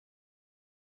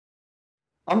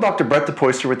I'm Dr. Brett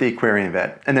DePoyster with the Aquarium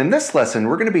Vet, and in this lesson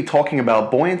we're going to be talking about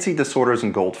buoyancy disorders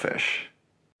in goldfish.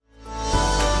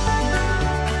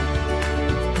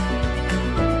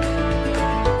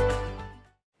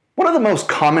 One of the most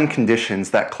common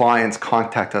conditions that clients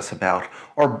contact us about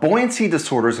are buoyancy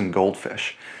disorders in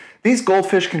goldfish. These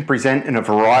goldfish can present in a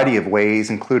variety of ways,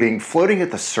 including floating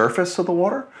at the surface of the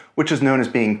water, which is known as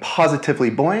being positively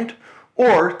buoyant,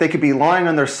 or they could be lying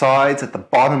on their sides at the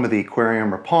bottom of the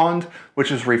aquarium or pond, which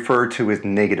is referred to as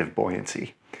negative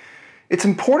buoyancy. It's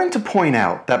important to point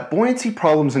out that buoyancy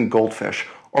problems in goldfish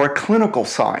are a clinical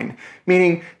sign,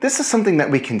 meaning this is something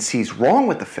that we can see is wrong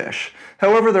with the fish.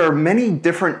 However, there are many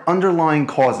different underlying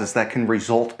causes that can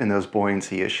result in those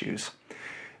buoyancy issues.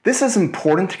 This is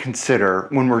important to consider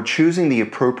when we're choosing the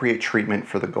appropriate treatment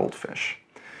for the goldfish.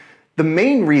 The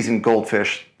main reason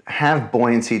goldfish have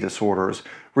buoyancy disorders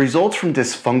results from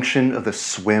dysfunction of the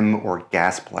swim or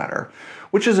gas bladder,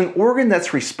 which is an organ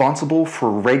that's responsible for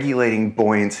regulating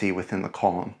buoyancy within the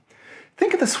column.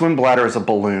 Think of the swim bladder as a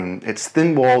balloon. It's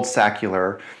thin-walled,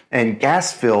 saccular, and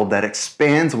gas-filled that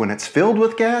expands when it's filled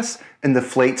with gas and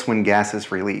deflates when gas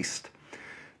is released.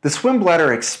 The swim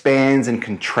bladder expands and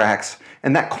contracts,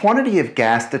 and that quantity of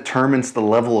gas determines the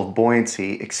level of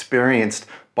buoyancy experienced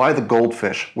by the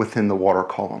goldfish within the water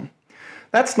column.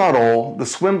 That's not all. The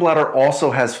swim bladder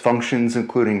also has functions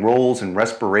including roles in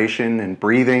respiration and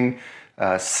breathing,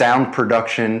 sound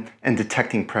production, and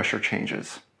detecting pressure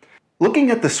changes.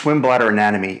 Looking at the swim bladder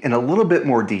anatomy in a little bit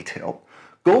more detail,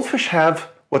 goldfish have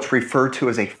what's referred to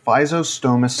as a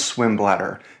physostomous swim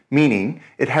bladder, meaning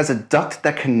it has a duct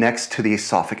that connects to the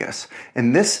esophagus,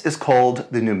 and this is called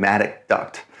the pneumatic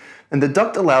duct. And the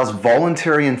duct allows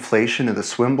voluntary inflation of the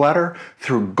swim bladder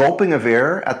through gulping of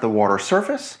air at the water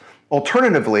surface.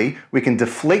 Alternatively, we can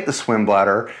deflate the swim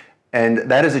bladder, and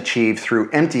that is achieved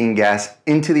through emptying gas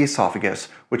into the esophagus,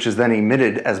 which is then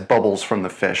emitted as bubbles from the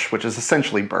fish, which is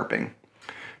essentially burping.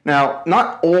 Now,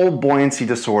 not all buoyancy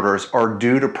disorders are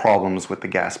due to problems with the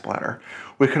gas bladder.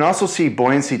 We can also see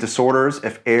buoyancy disorders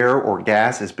if air or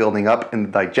gas is building up in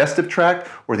the digestive tract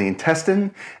or the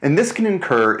intestine, and this can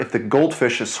occur if the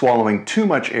goldfish is swallowing too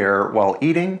much air while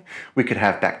eating. We could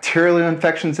have bacterial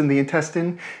infections in the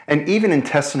intestine, and even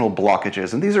intestinal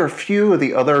blockages, and these are a few of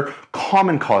the other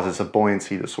common causes of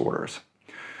buoyancy disorders.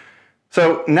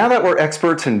 So now that we're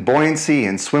experts in buoyancy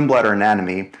and swim bladder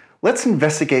anatomy, let's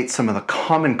investigate some of the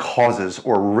common causes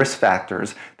or risk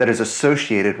factors that is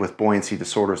associated with buoyancy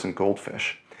disorders in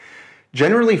goldfish.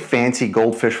 Generally fancy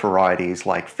goldfish varieties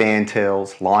like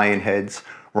fantails, lionheads,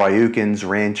 ryukins,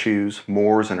 ranchus,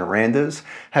 moors, and arandas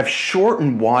have short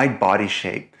and wide body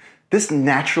shape. This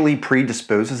naturally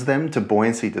predisposes them to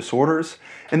buoyancy disorders,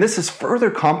 and this is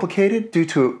further complicated due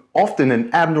to often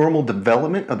an abnormal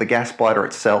development of the gas bladder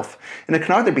itself, and it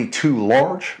can either be too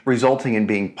large, resulting in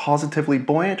being positively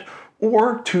buoyant,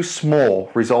 or too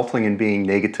small, resulting in being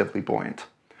negatively buoyant.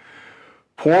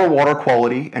 Poor water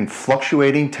quality and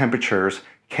fluctuating temperatures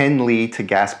can lead to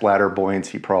gas bladder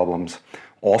buoyancy problems.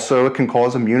 Also, it can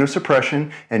cause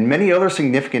immunosuppression and many other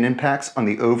significant impacts on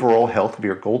the overall health of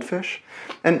your goldfish.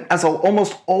 And as I'll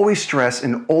almost always stress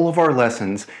in all of our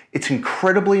lessons, it's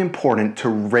incredibly important to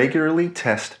regularly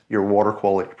test your water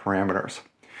quality parameters.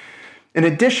 In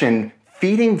addition,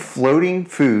 feeding floating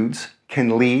foods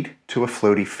can lead to a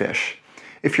floaty fish.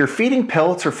 If you're feeding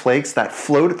pellets or flakes that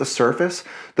float at the surface,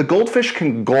 the goldfish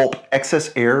can gulp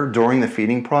excess air during the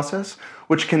feeding process,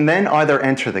 which can then either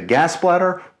enter the gas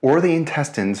bladder or the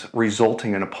intestines,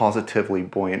 resulting in a positively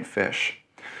buoyant fish.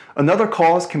 Another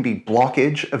cause can be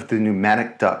blockage of the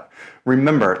pneumatic duct.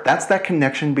 Remember, that's that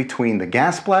connection between the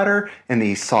gas bladder and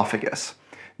the esophagus.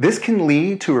 This can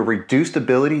lead to a reduced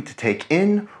ability to take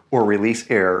in or release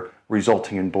air,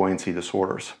 resulting in buoyancy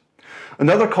disorders.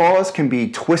 Another cause can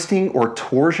be twisting or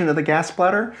torsion of the gas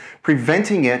bladder,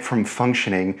 preventing it from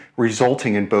functioning,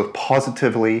 resulting in both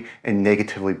positively and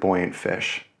negatively buoyant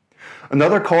fish.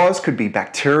 Another cause could be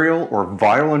bacterial or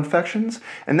viral infections,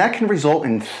 and that can result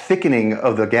in thickening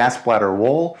of the gas bladder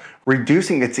wall,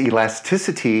 reducing its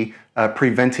elasticity,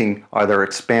 preventing either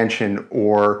expansion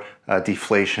or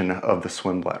deflation of the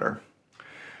swim bladder.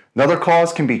 Another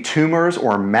cause can be tumors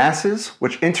or masses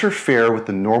which interfere with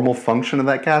the normal function of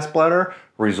that gas bladder,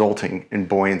 resulting in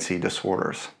buoyancy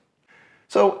disorders.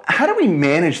 So how do we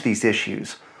manage these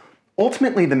issues?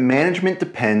 Ultimately, the management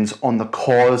depends on the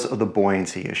cause of the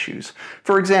buoyancy issues.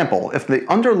 For example, if the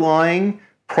underlying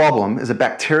problem is a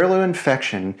bacterial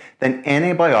infection, then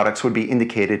antibiotics would be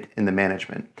indicated in the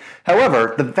management.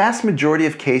 However, the vast majority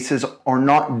of cases are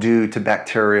not due to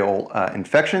bacterial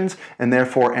infections, and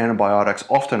therefore antibiotics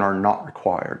often are not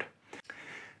required.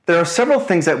 There are several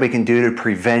things that we can do to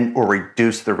prevent or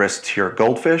reduce the risk to your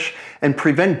goldfish and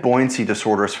prevent buoyancy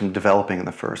disorders from developing in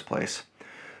the first place.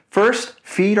 First,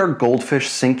 feed our goldfish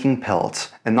sinking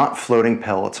pellets and not floating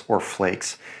pellets or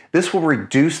flakes. This will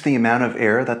reduce the amount of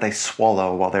air that they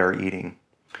swallow while they're eating.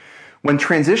 When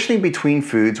transitioning between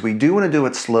foods, we do want to do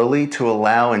it slowly to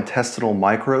allow intestinal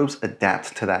microbes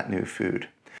adapt to that new food.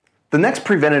 The next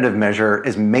preventative measure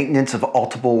is maintenance of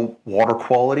optimal water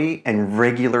quality and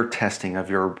regular testing of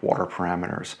your water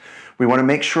parameters. We want to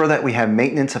make sure that we have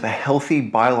maintenance of a healthy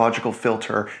biological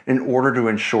filter in order to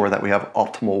ensure that we have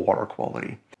optimal water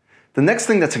quality. The next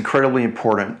thing that's incredibly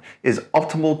important is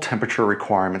optimal temperature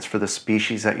requirements for the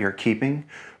species that you're keeping.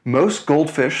 Most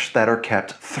goldfish that are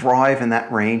kept thrive in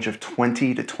that range of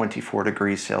 20 to 24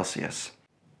 degrees Celsius.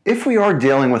 If we are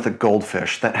dealing with a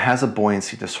goldfish that has a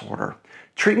buoyancy disorder,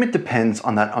 treatment depends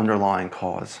on that underlying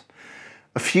cause.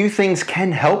 A few things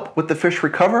can help with the fish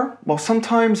recover, while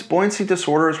sometimes buoyancy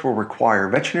disorders will require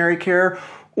veterinary care,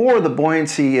 or the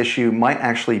buoyancy issue might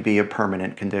actually be a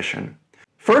permanent condition.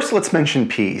 First, let's mention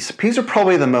peas. Peas are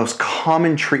probably the most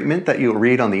common treatment that you'll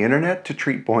read on the internet to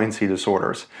treat buoyancy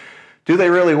disorders. Do they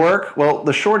really work? Well,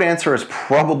 the short answer is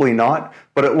probably not,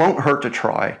 but it won't hurt to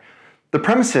try. The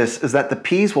premise is that the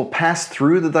peas will pass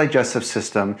through the digestive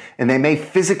system and they may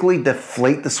physically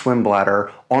deflate the swim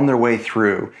bladder on their way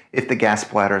through if the gas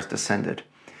bladder is descended.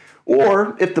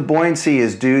 Or if the buoyancy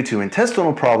is due to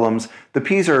intestinal problems, the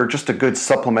peas are just a good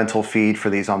supplemental feed for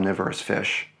these omnivorous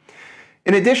fish.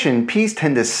 In addition, peas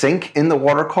tend to sink in the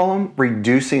water column,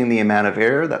 reducing the amount of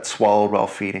air that's swallowed while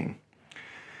feeding.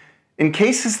 In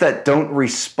cases that don't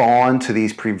respond to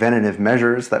these preventative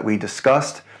measures that we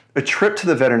discussed, a trip to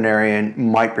the veterinarian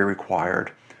might be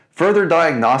required. Further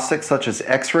diagnostics such as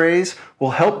x-rays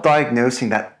will help diagnosing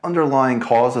that underlying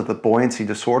cause of the buoyancy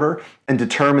disorder and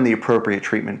determine the appropriate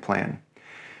treatment plan.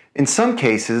 In some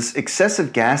cases,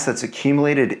 excessive gas that's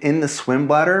accumulated in the swim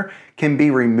bladder can be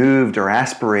removed or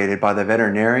aspirated by the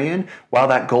veterinarian while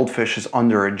that goldfish is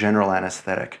under a general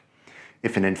anesthetic.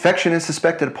 If an infection is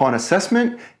suspected upon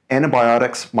assessment,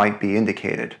 antibiotics might be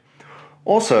indicated.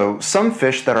 Also, some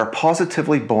fish that are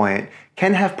positively buoyant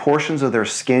can have portions of their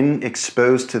skin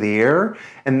exposed to the air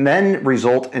and then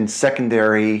result in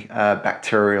secondary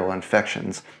bacterial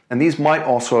infections. And these might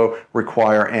also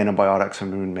require antibiotics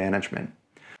and wound management.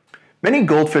 Many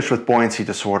goldfish with buoyancy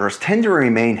disorders tend to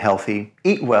remain healthy,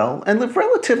 eat well, and live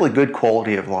relatively good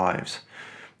quality of lives.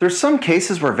 There's some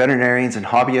cases where veterinarians and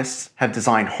hobbyists have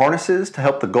designed harnesses to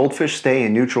help the goldfish stay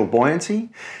in neutral buoyancy.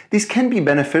 These can be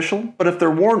beneficial, but if they're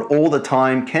worn all the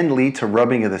time, can lead to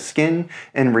rubbing of the skin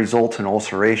and result in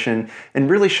ulceration, and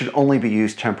really should only be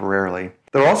used temporarily.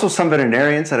 There are also some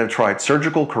veterinarians that have tried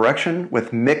surgical correction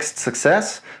with mixed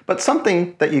success, but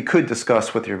something that you could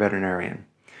discuss with your veterinarian.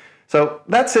 So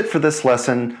that's it for this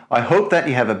lesson. I hope that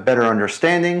you have a better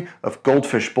understanding of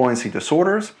goldfish buoyancy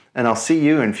disorders, and I'll see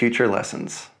you in future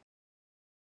lessons.